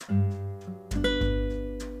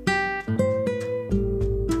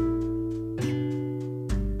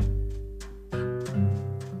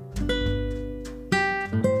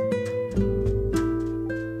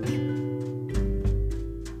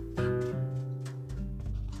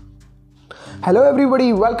Hello,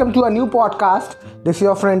 everybody. Welcome to a new podcast. This is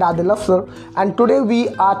your friend Adil Afsar, and today we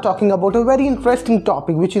are talking about a very interesting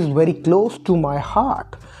topic which is very close to my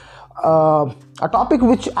heart. A topic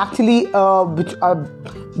which actually, the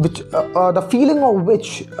feeling of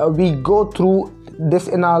which we go through this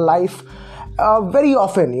in our life very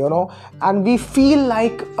often, and we feel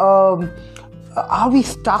like, are we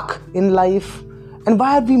stuck in life, and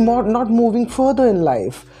why are we not moving further in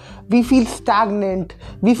life? We feel stagnant,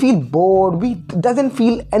 we feel bored, we doesn't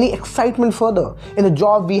feel any excitement further in the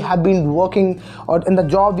job we have been working or in the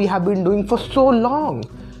job we have been doing for so long.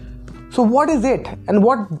 So what is it, and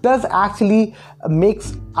what does actually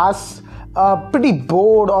makes us pretty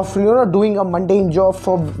bored of doing a mundane job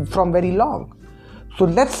from very long? So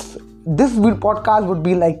this podcast would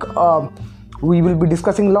be like, we will be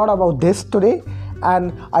discussing a lot about this today,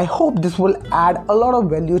 and I hope this will add a lot of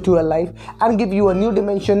value to your life and give you a new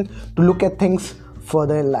dimension to look at things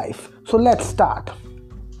further in life. So let's start.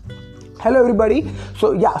 Hello everybody.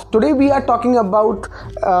 So yes, today we are talking about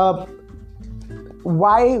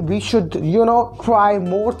why we should try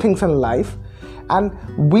more things in life, and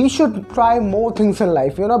we should try more things in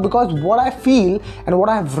life, because what I feel and what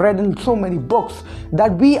I have read in so many books,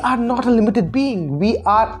 that we are not a limited being. We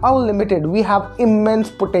are unlimited. We have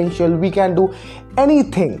immense potential. We can do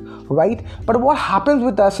anything, right? But what happens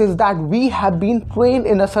with us is that we have been trained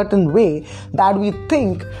in a certain way that we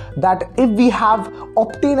think that if we have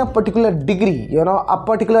obtained a particular degree, a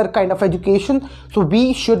particular kind of education, so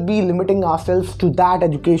we should be limiting ourselves to that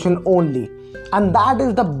education only. And that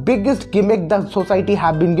is the biggest gimmick that society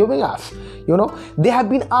have been giving us. They have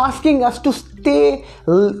been asking us to stay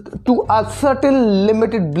to a certain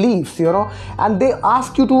limited beliefs, and they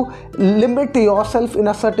ask you to limit yourself in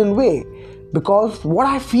a certain way. Because what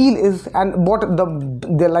I feel is, and what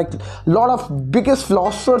they're like, a lot of biggest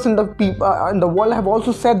philosophers in the world have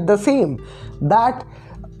also said the same, that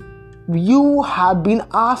you have been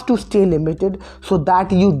asked to stay limited so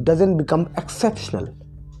that you doesn't become exceptional.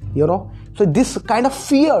 So this kind of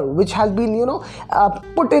fear which has been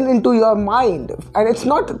put into your mind, and it's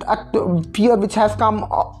not a fear which has come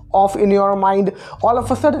off in your mind all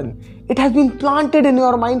of a sudden. It has been planted in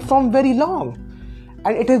your mind from very long,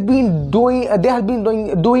 and it has been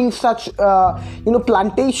doing such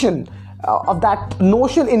plantation of that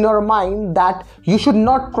notion in your mind that you should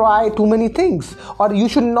not try too many things, or you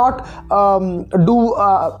should not do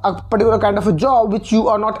a particular kind of a job which you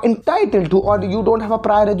are not entitled to, or you don't have a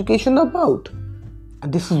prior education about.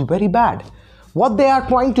 And this is very bad. What they are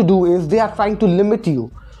trying to do is they are trying to limit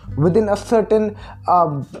you within a certain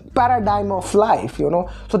paradigm of life,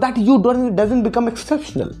 so that you doesn't become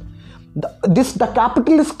exceptional. The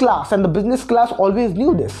capitalist class and the business class always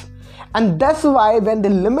knew this. And that's why when they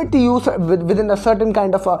limit you within a certain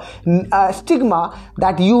kind of a stigma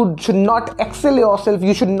that you should not excel yourself,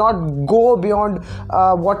 you should not go beyond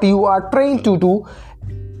what you are trained to do,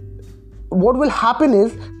 what will happen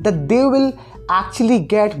is that they will actually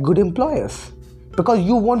get good employers, because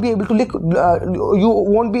you won't be able to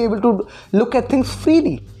look at things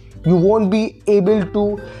freely. You won't be able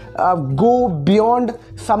to go beyond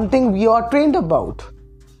something we are trained about.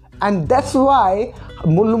 And that's why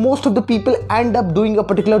most of the people end up doing a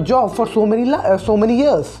particular job for so many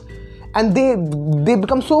years, and they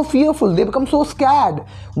become so fearful, they become so scared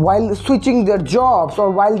while switching their jobs,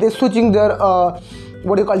 or while they're switching their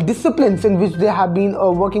disciplines in which they have been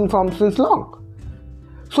working from since long.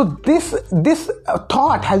 So this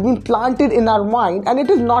thought has been planted in our mind, and it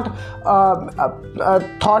is not a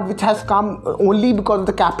thought which has come only because of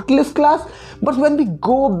the capitalist class. But when we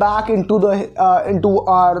go back into the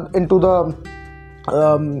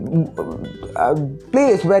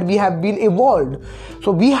place where we have been evolved,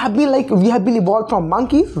 so we have been evolved from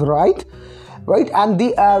monkeys, right? And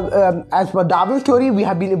as per Darwin's theory, we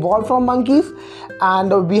have been evolved from monkeys,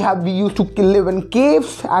 and we used to live in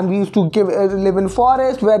caves, and we used to live in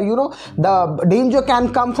forests where the danger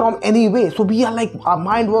can come from any way. So our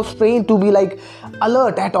mind was trained to be like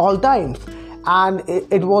alert at all times, and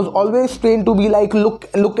it was always trained to be like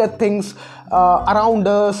look at things around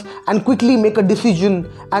us and quickly make a decision,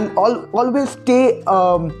 and always stay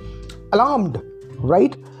alarmed,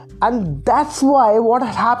 right? And that's why what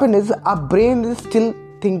has happened is our brain is still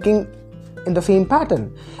thinking in the same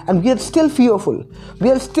pattern, and we are still fearful.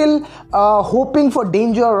 We are still hoping for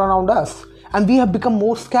danger around us, and we have become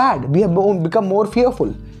more scared. We have become more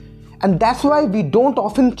fearful, and that's why we don't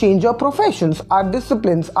often change our professions, our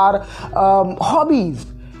disciplines, our hobbies,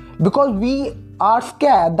 because we are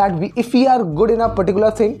scared that if we are good in a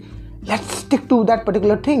particular thing, let's stick to that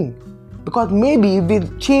particular thing. Because maybe if we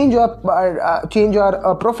change our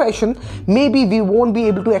profession, maybe we won't be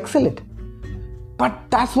able to excel it.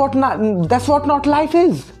 But that's what not life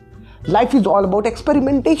is. Life is all about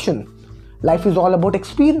experimentation. Life is all about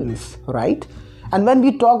experience, right? And when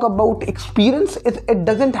we talk about experience, it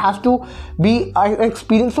doesn't have to be an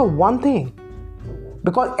experience of one thing.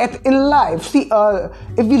 Because in life, see,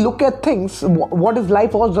 if we look at things, what is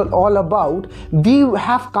life all about? We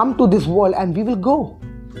have come to this world and we will go,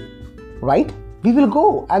 right? We will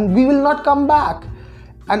go and we will not come back.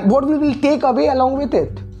 And what we will take away along with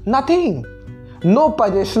it? Nothing. No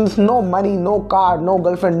possessions, no money, no car, no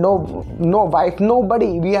girlfriend, no wife,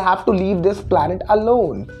 nobody. We have to leave this planet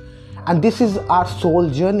alone. And this is our soul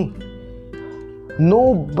journey.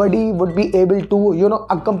 Nobody would be able to,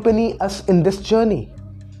 accompany us in this journey.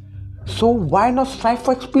 So why not strive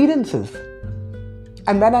for experiences?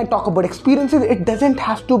 And when I talk about experiences, it doesn't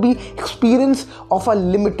have to be experience of a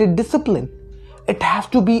limited discipline. It has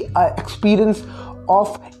to be an experience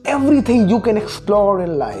of everything you can explore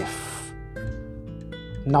in life.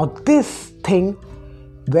 Now this thing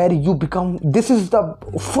this is the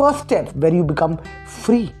first step where you become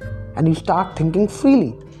free and you start thinking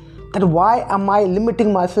freely. That why am I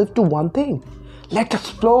limiting myself to one thing? Let's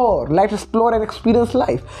explore and experience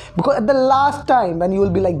life. Because at the last time when you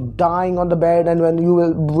will be like dying on the bed and when you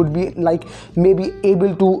would be like maybe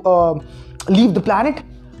able to leave the planet,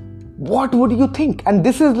 what would you think? And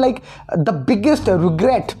this is like the biggest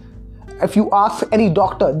regret. If you ask any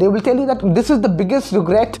doctor, they will tell you that this is the biggest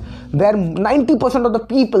regret, where 90% of the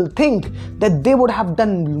people think that they would have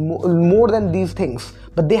done more than these things,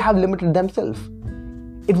 but they have limited themselves.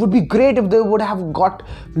 It would be great if they would have got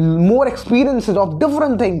more experiences of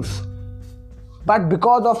different things. But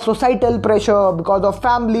because of societal pressure, because of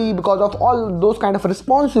family, because of all those kind of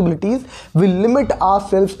responsibilities, we limit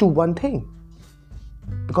ourselves to one thing.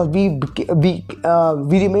 Because we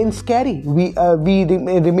remain scary, we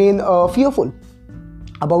remain fearful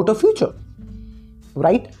about the future,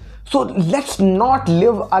 right? So let's not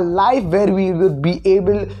live a life where we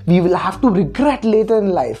will have to regret later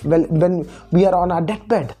in life when we are on our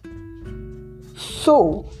deathbed.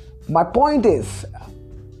 So my point is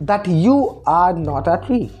that you are not a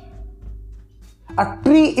tree. A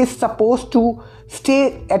tree is supposed to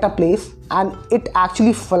stay at a place and it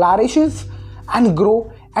actually flourishes and grow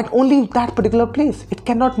at only that particular place. It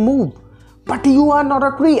cannot move. But you are not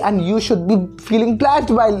a tree and you should be feeling blessed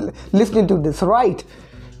while listening to this, right?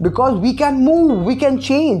 Because we can move, we can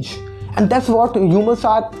change. And that's what humans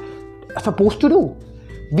are supposed to do.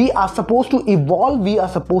 We are supposed to evolve, we are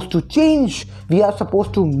supposed to change, we are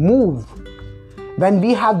supposed to move. When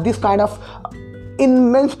we have this kind of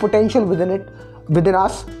immense potential within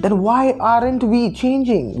us, then why aren't we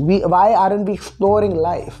changing? Why aren't we exploring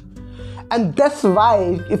life? And that's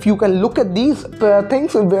why if you can look at these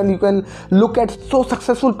things, when you can look at so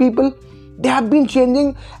successful people, they have been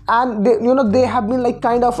changing and they have been like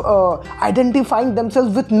kind of identifying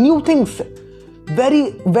themselves with new things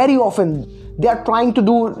very, very often. They are trying to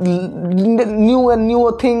do new and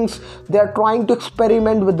newer things. They are trying to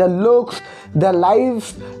experiment with their looks, their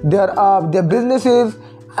lives, their businesses,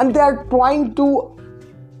 and they are trying to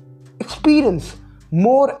experience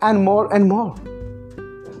more and more and more.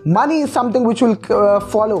 Money is something which will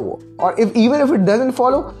follow, or even if it doesn't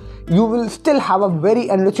follow, you will still have a very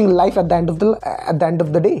enriching life at the end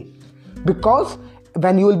of the day. Because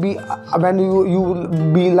when you will be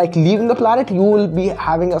like leaving the planet, you will be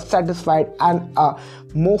having a satisfied and a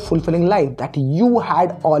more fulfilling life, that you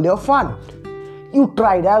had all your fun, you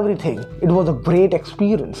tried everything, it was a great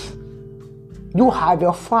experience, you have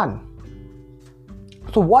your fun.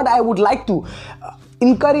 So what I would like to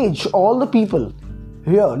encourage all the people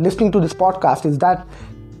here listening to this podcast is that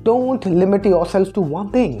don't limit yourself to one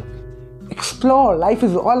thing. Explore. Life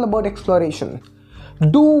is all about exploration.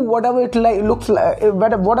 Do whatever it looks like,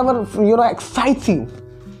 whatever excites you.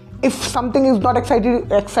 If something is not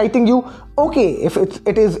exciting you, okay. If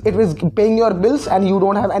it is paying your bills and you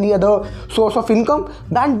don't have any other source of income,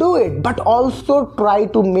 then do it. But also try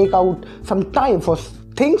to make out some time for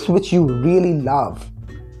things which you really love.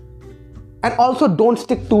 And also don't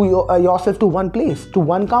stick to yourself to one place, to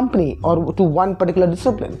one company, or to one particular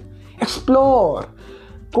discipline. Explore.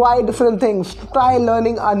 Try different things. Try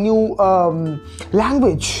learning a new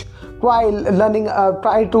language. Try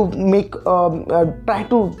to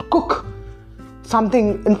cook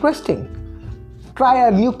something interesting. Try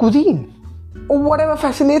a new cuisine, or whatever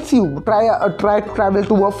fascinates you. Try to travel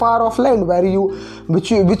to a far off land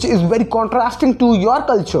which is very contrasting to your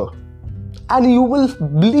culture, and you will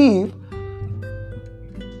believe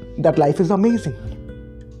that life is amazing.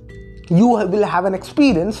 You will have an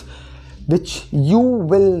experience which you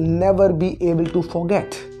will never be able to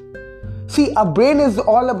forget. See, our brain is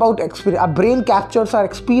all about experience. Our brain captures our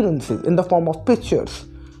experiences in the form of pictures,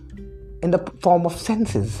 in the form of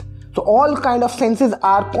senses. So all kind of senses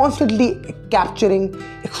are constantly capturing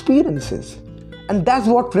experiences, and that's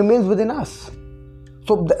what remains within us.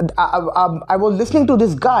 So I was listening to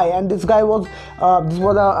this guy, and this guy was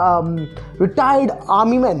a retired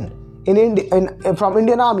army man from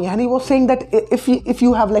Indian Army, and he was saying that if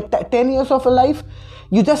you have like 10 years of a life,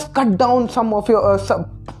 you just cut down some of your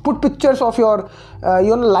put pictures of your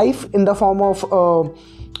life in the form of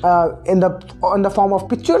in the form of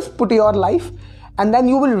pictures. Put your life, and then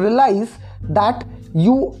you will realize that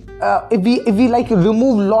you if we like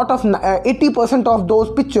remove lot of 80% of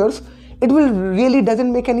those pictures, it will really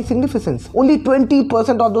doesn't make any significance. Only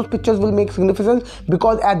 20% of those pictures will make significance,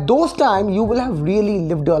 because at those time you will have really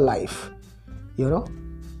lived your life,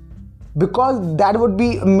 because that would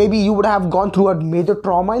be, maybe you would have gone through a major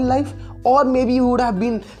trauma in life, or maybe you would have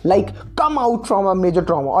been like come out from a major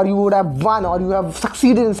trauma, or you would have won, or you have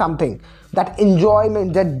succeeded in something. That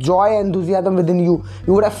enjoyment, that joy, enthusiasm within you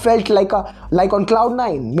would have felt like on cloud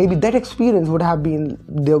 9. Maybe that experience would have been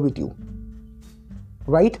there with you,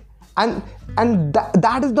 right? And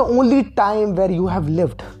that is the only time where you have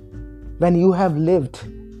lived, when you have lived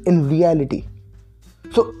in reality.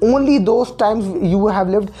 So only those times you have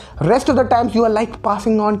lived. Rest of the times you are like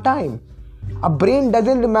passing on time. A brain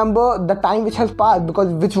doesn't remember the time which has passed,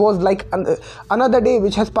 which was like another day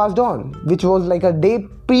which has passed on, which was like a day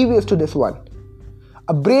previous to this one.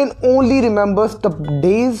 A brain only remembers the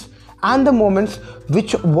days and the moments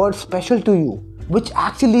which were special to you, which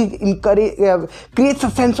actually creates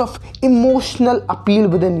a sense of emotional appeal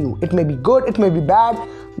within you. It may be good, it may be bad,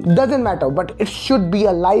 doesn't matter, but it should be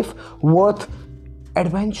a life worth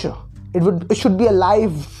adventure. It should be a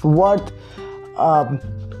life worth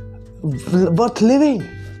living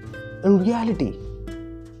in reality,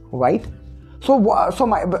 right?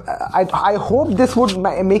 I hope this would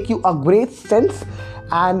make you a great sense,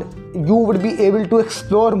 and you would be able to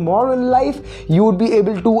explore more in life. You would be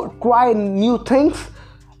able to try new things,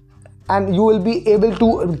 and you will be able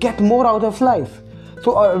to get more out of life.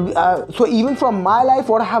 So even from my life,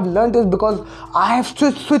 what I have learned is, because I have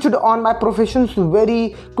switched on my professions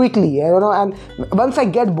very quickly, and once I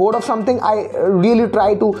get bored of something, I really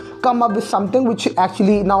try to come up with something which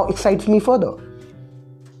actually now excites me further.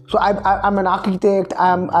 So I'm an architect.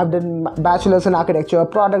 I've done bachelor's in architecture,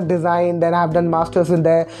 product design. Then I've done masters in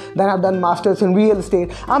there. Then I've done masters in real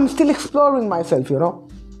estate. I'm still exploring myself,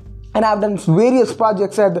 And I've done various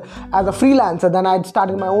projects as a freelancer. Then I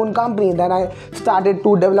started my own company. Then I started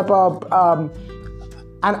to develop an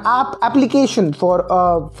application for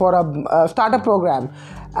a startup program.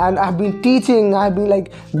 And I've been teaching. I've been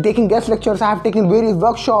like taking guest lectures. I have taken various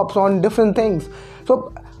workshops on different things.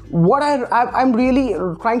 So what I'm really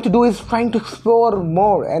trying to do is trying to explore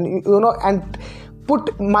more, and and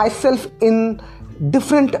put myself in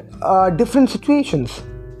different situations.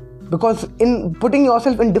 Because in putting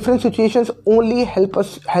yourself in different situations only help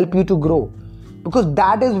you to grow, because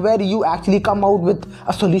that is where you actually come out with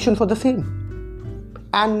a solution for the same,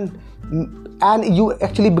 and you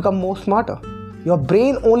actually become more smarter. Your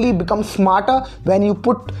brain only becomes smarter when you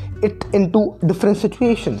put it into different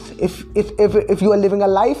situations. If you are living a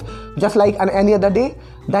life just like any other day,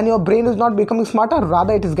 then your brain is not becoming smarter,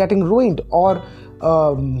 rather it is getting ruined or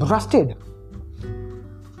rusted.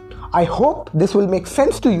 I hope this will make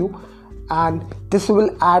sense to you, and this will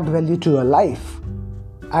add value to your life.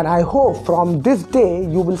 And I hope from this day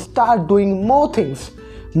you will start doing more things,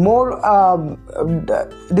 more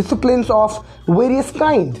disciplines of various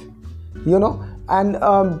kind, and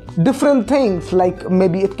different things. Like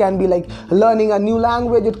maybe it can be like learning a new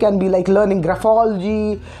language, it can be like learning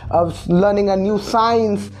graphology, learning a new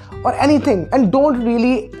science or anything. And don't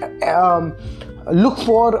really look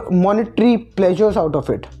for monetary pleasures out of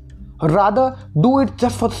it. Rather, do it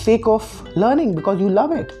just for the sake of learning, because you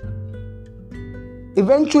love it.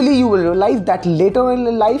 Eventually, you will realize that later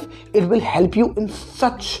in life, it will help you in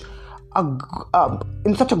such a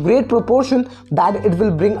great proportion that it will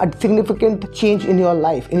bring a significant change in your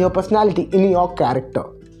life, in your personality, in your character.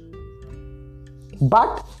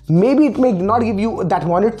 But maybe it may not give you that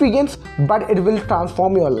monetary gains, but it will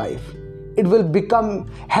transform your life. It will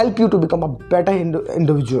help you to become a better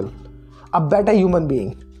individual, a better human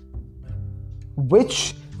being,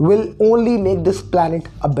 which will only make this planet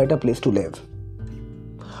a better place to live.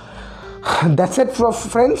 That's it, for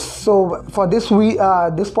friends. So for this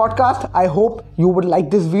podcast, I hope you would like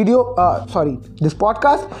this this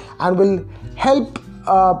podcast, and will help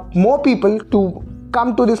more people to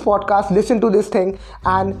come to this podcast, listen to this thing,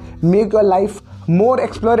 and make your life more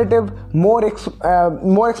explorative, more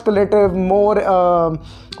explorative, more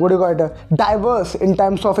diverse in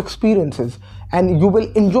terms of experiences, and you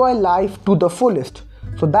will enjoy life to the fullest,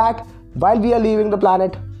 so that while we are leaving the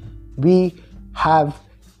planet, we have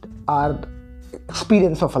our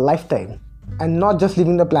experience of a lifetime, and not just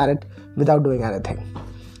leaving the planet without doing anything.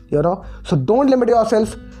 So don't limit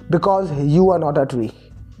yourself, because you are not a tree.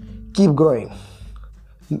 Keep growing.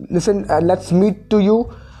 Listen, let's meet up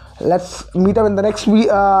in the next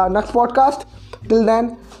podcast. Till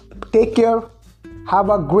then, take care, have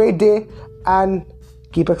a great day, and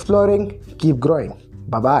keep exploring, keep growing.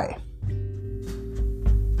 Bye bye.